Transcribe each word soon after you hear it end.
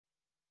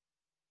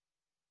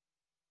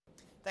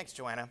Thanks,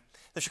 Joanna.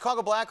 The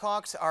Chicago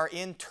Blackhawks are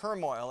in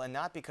turmoil, and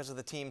not because of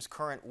the team's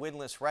current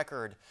winless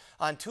record.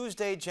 On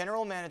Tuesday,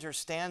 General Manager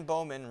Stan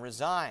Bowman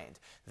resigned.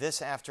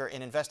 This after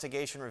an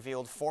investigation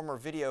revealed former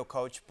video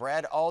coach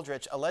Brad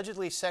Aldrich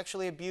allegedly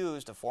sexually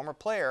abused a former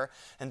player,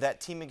 and that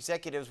team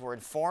executives were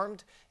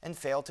informed and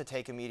failed to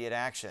take immediate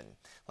action.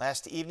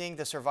 Last evening,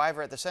 the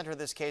survivor at the center of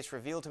this case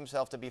revealed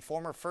himself to be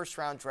former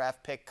first-round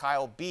draft pick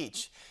Kyle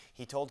Beach.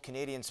 He told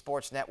Canadian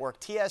sports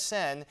network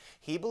TSN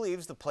he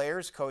believes the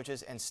players,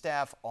 coaches, and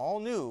staff all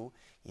knew,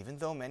 even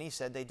though many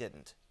said they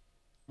didn't.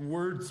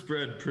 Word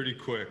spread pretty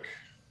quick.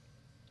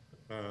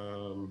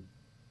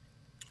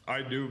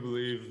 I do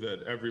believe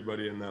that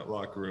everybody in that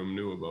locker room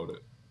knew about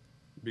it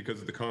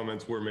because the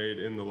comments were made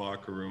in the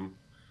locker room.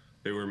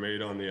 They were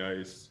made on the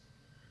ice.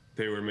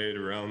 They were made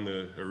around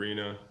the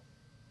arena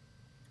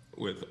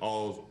with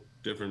all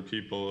different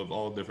people of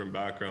all different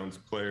backgrounds,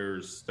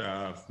 players,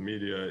 staff,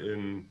 media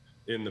in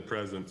the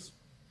presence.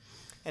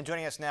 And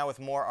joining us now with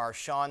more are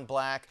Sean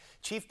Black,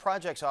 Chief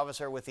Projects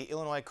Officer with the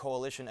Illinois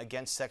Coalition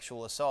Against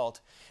Sexual Assault,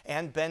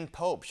 and Ben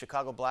Pope,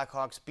 Chicago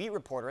Blackhawks beat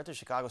reporter at the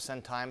Chicago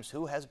Sun-Times,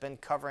 who has been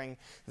covering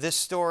this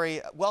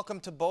story.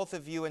 Welcome to both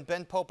of you. And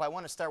Ben Pope, I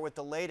want to start with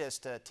the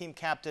latest. Team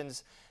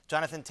captains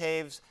Jonathan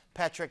Toews,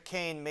 Patrick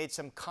Kane made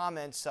some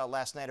comments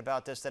last night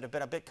about this that have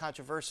been a bit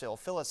controversial.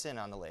 Fill us in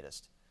on the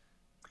latest.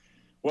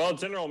 Well,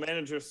 General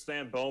Manager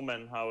Stan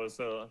Bowman was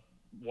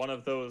one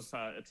of those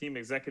team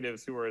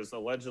executives who was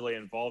allegedly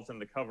involved in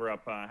the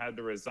cover-up, had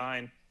to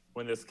resign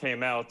when this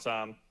came out.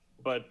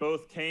 But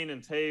both Kane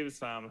and Toews,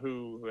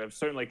 who have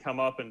certainly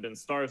come up and been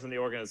stars in the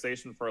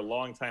organization for a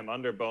long time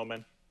under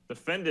Bowman,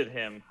 defended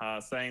him,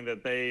 saying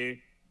that they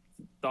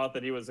thought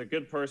that he was a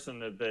good person,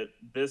 that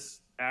this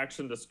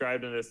action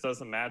described in this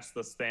doesn't match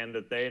the Stan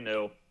that they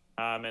know.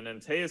 And in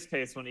Toews'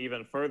 case, went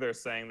even further,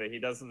 saying that he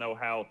doesn't know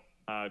how,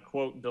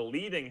 quote,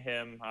 deleting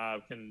him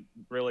can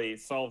really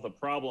solve the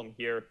problem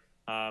here.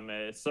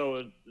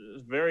 So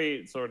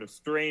very sort of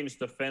strange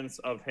defense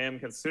of him,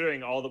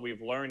 considering all that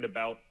we've learned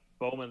about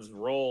Bowman's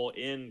role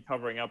in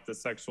covering up the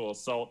sexual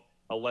assault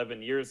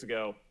 11 years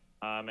ago.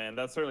 And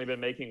that's certainly been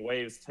making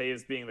waves,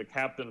 Toews being the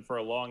captain for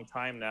a long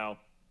time now,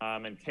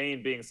 and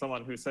Kane being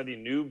someone who said he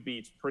knew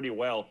Beach pretty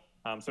well.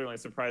 Certainly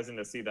surprising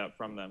to see that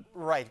from them.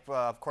 Right.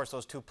 Of course,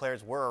 those two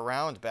players were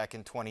around back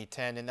in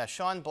 2010. And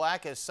Sean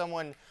Black, as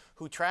someone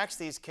who tracks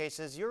these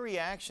cases, your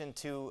reaction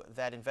to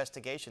that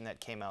investigation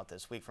that came out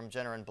this week from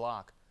Jenner and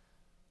Block?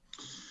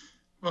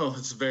 Well,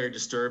 it's very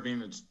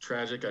disturbing. It's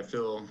tragic. I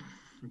feel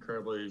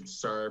incredibly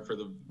sorry for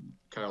the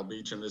Kyle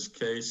Beach in this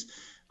case.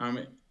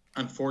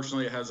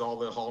 Unfortunately, it has all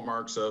the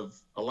hallmarks of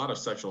a lot of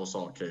sexual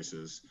assault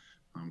cases.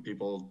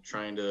 People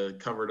trying to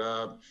cover it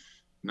up,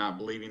 not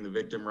believing the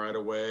victim right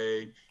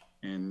away,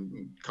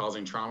 and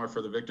causing trauma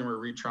for the victim or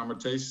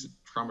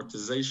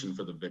re-traumatization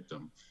for the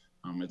victim.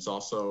 It's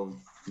also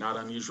not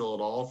unusual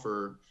at all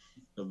for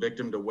the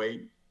victim to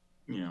wait,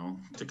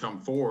 to come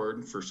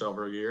forward for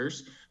several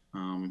years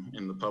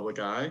in the public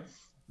eye.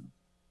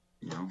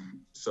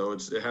 So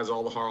it has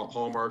all the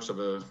hallmarks of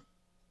a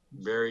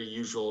very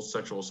usual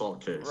sexual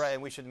assault case. Right,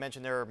 and we should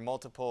mention there are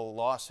multiple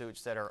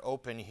lawsuits that are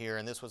open here,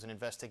 and this was an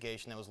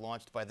investigation that was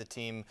launched by the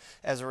team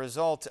as a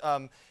result.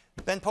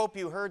 Ben Pope,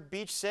 you heard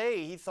Beach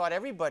say he thought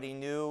everybody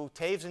knew.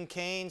 Toews and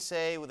Kane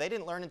say they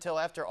didn't learn until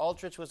after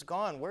Aldrich was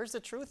gone. Where's the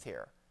truth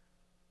here?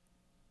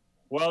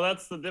 Well,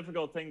 that's the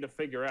difficult thing to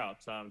figure out.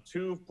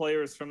 Two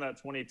players from that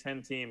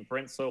 2010 team,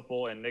 Brent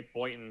Sopel and Nick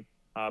Boynton,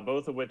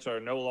 both of which are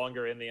no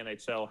longer in the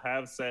NHL,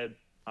 have said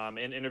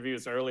in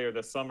interviews earlier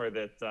this summer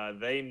that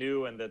they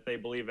knew and that they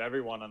believe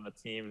everyone on the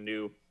team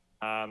knew.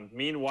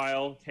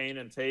 Meanwhile, Kane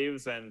and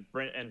Toews and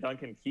Brent and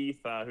Duncan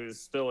Keith, who's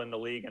still in the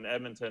league in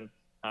Edmonton,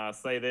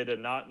 say they did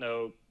not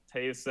know.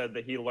 Toews said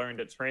that he learned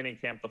at training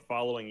camp the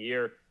following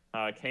year.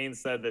 Kane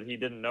said that he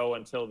didn't know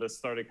until this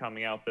started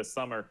coming out this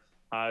summer.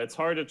 It's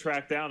hard to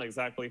track down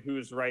exactly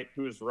who's right,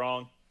 who's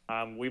wrong.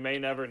 We may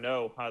never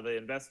know. The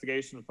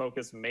investigation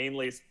focused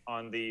mainly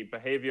on the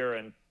behavior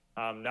and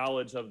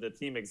knowledge of the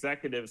team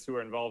executives who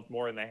are involved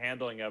more in the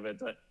handling of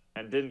it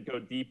and didn't go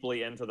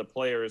deeply into the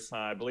players.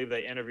 I believe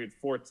they interviewed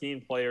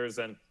 14 players,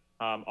 and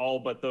all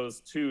but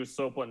those two,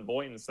 Sopel and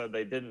Boynton, said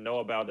they didn't know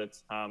about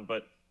it.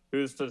 But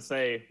who's to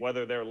say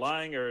whether they're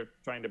lying or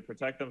trying to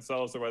protect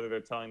themselves or whether they're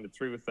telling the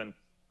truth? And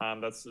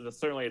that's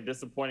certainly a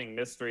disappointing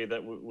mystery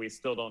that we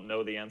still don't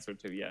know the answer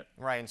to yet.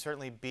 Right, and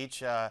certainly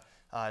Beach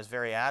is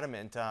very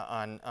adamant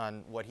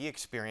on what he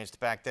experienced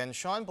back then.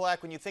 Sean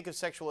Black, when you think of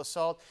sexual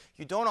assault,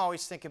 you don't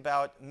always think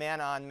about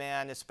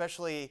man-on-man,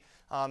 especially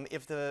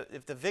if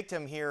the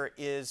victim here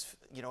is,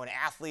 an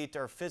athlete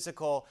or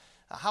physical.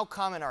 How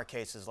common are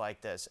cases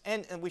like this?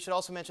 And we should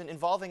also mention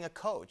involving a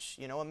coach,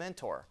 a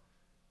mentor.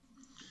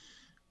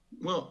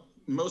 Well,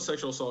 most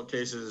sexual assault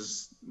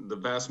cases, the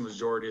vast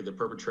majority of the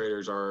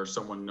perpetrators are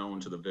someone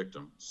known to the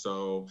victim.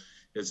 So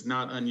it's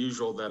not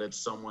unusual that it's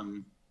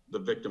someone the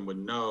victim would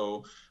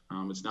know.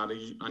 It's not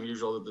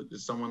unusual that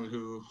it's someone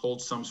who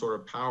holds some sort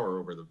of power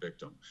over the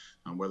victim,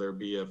 whether it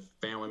be a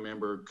family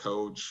member,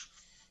 coach,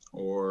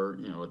 or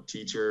a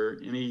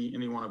teacher,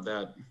 anyone of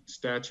that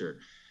stature.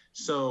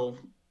 So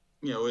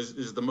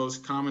is the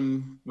most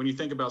common. When you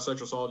think about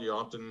sexual assault, you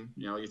often,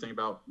 you think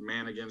about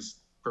man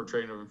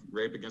perpetrating a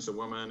rape against a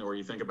woman, or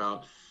you think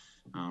about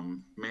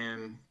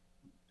man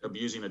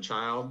abusing a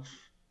child.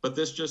 But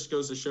this just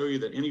goes to show you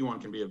that anyone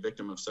can be a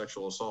victim of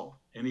sexual assault.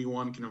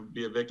 Anyone can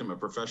be a victim, a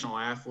professional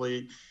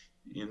athlete.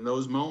 In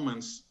those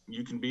moments,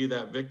 you can be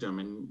that victim,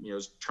 and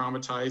it's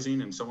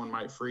traumatizing, and someone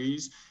might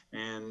freeze.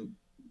 And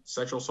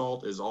sexual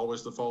assault is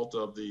always the fault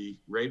of the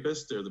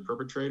rapist or the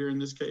perpetrator in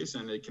this case,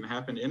 and it can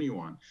happen to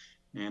anyone.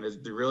 And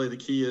really the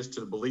key is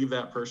to believe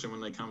that person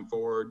when they come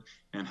forward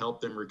and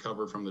help them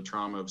recover from the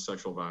trauma of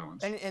sexual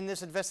violence. And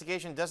this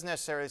investigation doesn't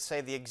necessarily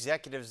say the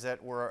executives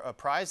that were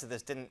apprised of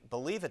this didn't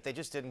believe it. They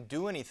just didn't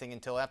do anything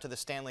until after the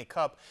Stanley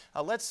Cup.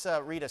 Let's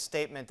read a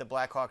statement the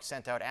Blackhawks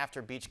sent out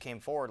after Beach came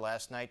forward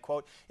last night.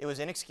 Quote, "It was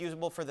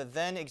inexcusable for the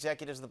then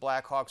executives of the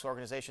Blackhawks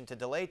organization to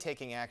delay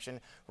taking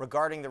action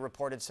regarding the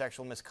reported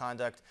sexual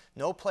misconduct.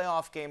 No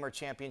playoff game or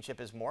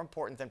championship is more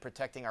important than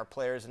protecting our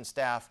players and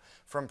staff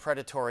from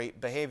predatory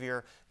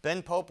behavior."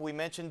 Ben Pope, we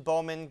mentioned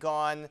Bowman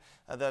gone.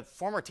 The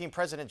former team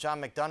president,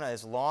 John McDonough,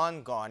 is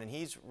long gone, and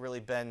he's really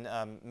been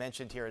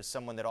mentioned here as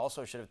someone that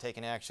also should have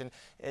taken action.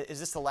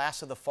 Is this the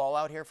last of the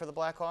fallout here for the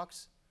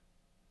Blackhawks?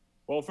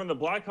 Well, from the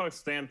Blackhawks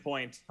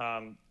standpoint,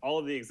 all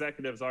of the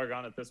executives are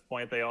gone at this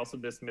point. They also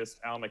dismissed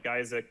Al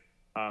McIsaac,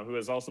 who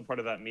was also part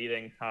of that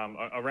meeting.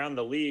 Around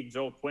the league,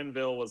 Joel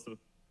Quenneville was the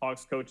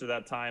Hawks coach at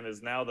that time,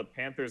 is now the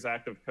Panthers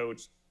active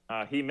coach.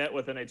 He met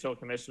with NHL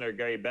Commissioner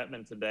Gary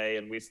Bettman today,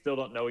 and we still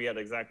don't know yet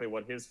exactly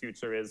what his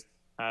future is.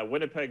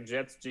 Winnipeg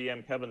Jets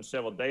GM Kevin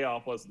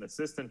Cheveldayoff was an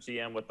assistant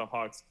GM with the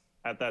Hawks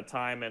at that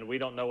time, and we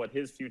don't know what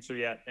his future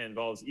yet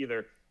involves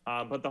either.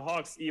 But the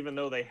Hawks, even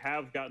though they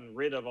have gotten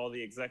rid of all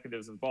the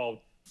executives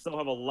involved, still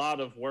have a lot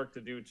of work to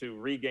do to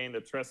regain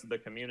the trust of the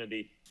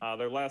community.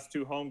 Their last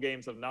 2 home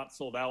games have not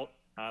sold out.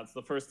 It's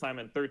the first time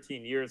in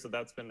 13 years that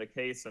that's been the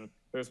case, and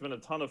there's been a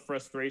ton of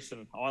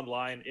frustration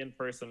online, in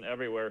person,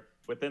 everywhere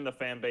within the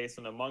fan base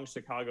and among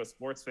Chicago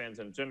sports fans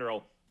in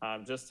general,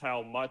 just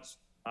how much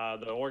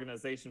the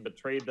organization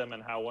betrayed them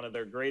and how one of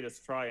their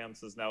greatest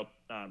triumphs is now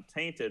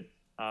tainted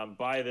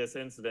by this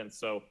incident.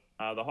 So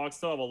the Hawks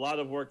still have a lot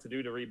of work to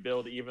do to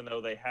rebuild, even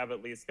though they have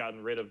at least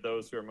gotten rid of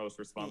those who are most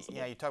responsible.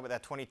 Yeah, you talk about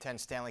that 2010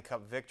 Stanley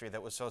Cup victory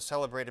that was so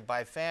celebrated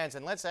by fans.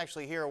 And let's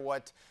actually hear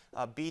what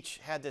Beach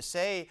had to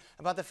say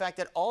about the fact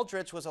that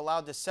Aldrich was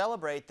allowed to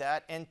celebrate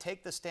that and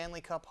take the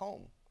Stanley Cup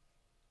home.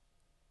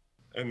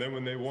 And then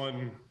when they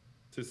won,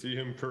 to see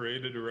him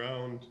paraded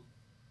around,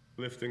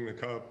 lifting the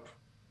cup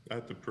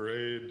at the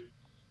parade,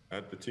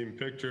 at the team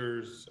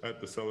pictures, at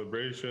the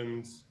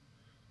celebrations,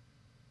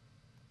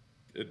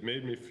 it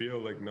made me feel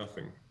like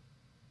nothing.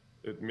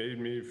 It made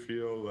me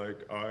feel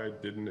like I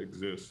didn't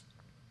exist.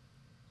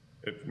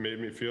 It made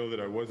me feel that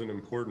I wasn't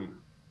important.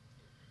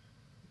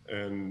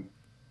 And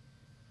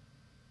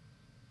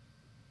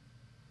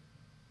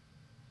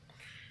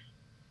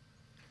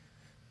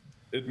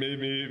it made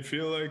me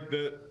feel like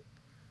that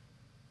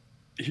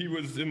he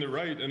was in the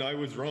right and I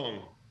was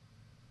wrong.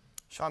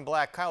 Sean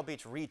Black, Kyle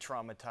Beach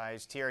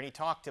re-traumatized here, and he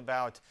talked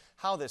about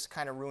how this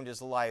kind of ruined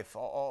his life,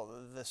 all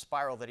the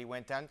spiral that he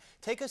went down.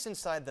 Take us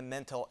inside the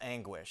mental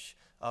anguish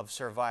of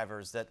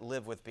survivors that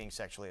live with being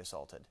sexually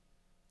assaulted.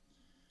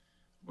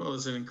 Well,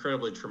 it's an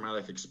incredibly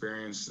traumatic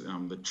experience.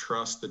 The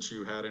trust that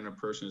you had in a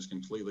person is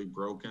completely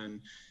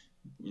broken.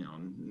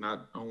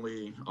 Not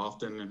only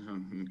often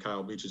in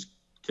Kyle Beach's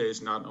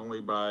case, not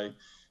only by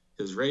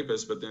his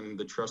rapist, but then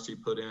the trust he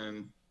put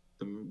in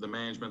the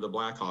management of the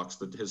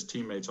Blackhawks, his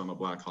teammates on the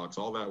Blackhawks,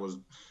 all that was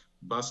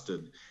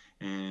busted.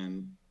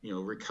 And,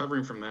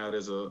 recovering from that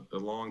is a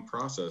long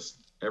process.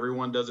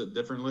 Everyone does it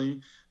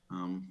differently,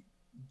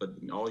 but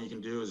all you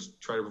can do is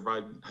try to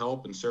provide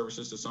help and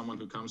services to someone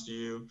who comes to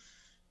you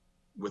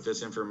with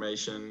this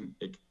information.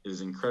 It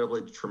is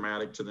incredibly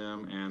traumatic to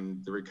them,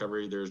 and the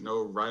recovery, there's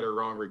no right or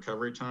wrong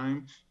recovery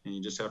time, and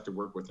you just have to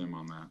work with them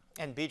on that.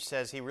 And Beach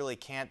says he really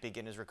can't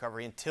begin his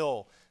recovery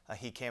until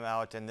he came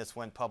out and this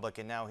went public,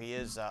 and now he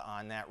is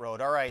on that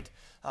road. All right,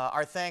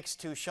 our thanks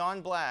to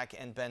Sean Black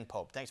and Ben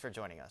Pope. Thanks for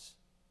joining us.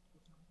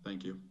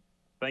 Thank you.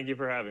 Thank you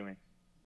for having me.